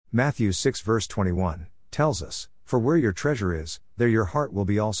Matthew 6 verse 21 tells us, "For where your treasure is, there your heart will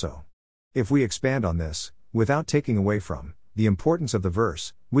be also." If we expand on this, without taking away from the importance of the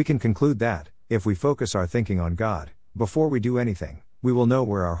verse, we can conclude that, if we focus our thinking on God, before we do anything, we will know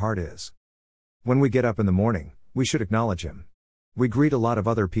where our heart is. When we get up in the morning, we should acknowledge Him. We greet a lot of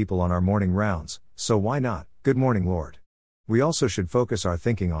other people on our morning rounds, so why not, "Good morning, Lord." We also should focus our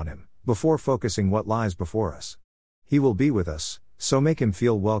thinking on Him, before focusing what lies before us. He will be with us, so make Him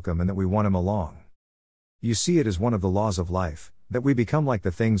feel welcome and that we want Him along. You see, it is one of the laws of life, that we become like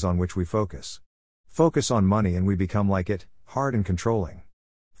the things on which we focus. Focus on money and we become like it, hard and controlling.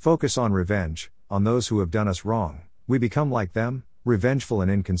 Focus on revenge, on those who have done us wrong, we become like them, revengeful and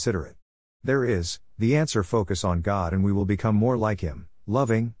inconsiderate. There is, the answer: focus on God and we will become more like Him,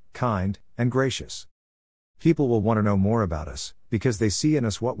 loving, kind, and gracious. People will want to know more about us, because they see in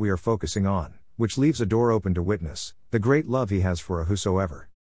us what we are focusing on, which leaves a door open to witness the great love He has for a whosoever.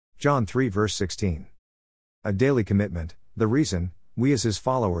 John 3 verse 16. A daily commitment. The reason we as His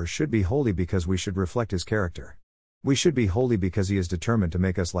followers should be holy because we should reflect His character. We should be holy because He is determined to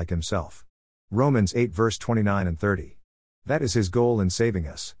make us like Himself. Romans 8 verse 29 and 30. That is His goal in saving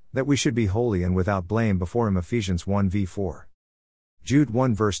us, that we should be holy and without blame before Him. Ephesians 1 v 4. Jude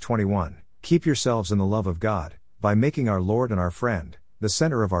 1 verse 21. Keep yourselves in the love of God, by making our Lord and our friend the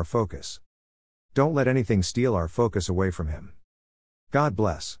center of our focus. Don't let anything steal our focus away from Him. God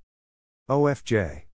bless. OFJ.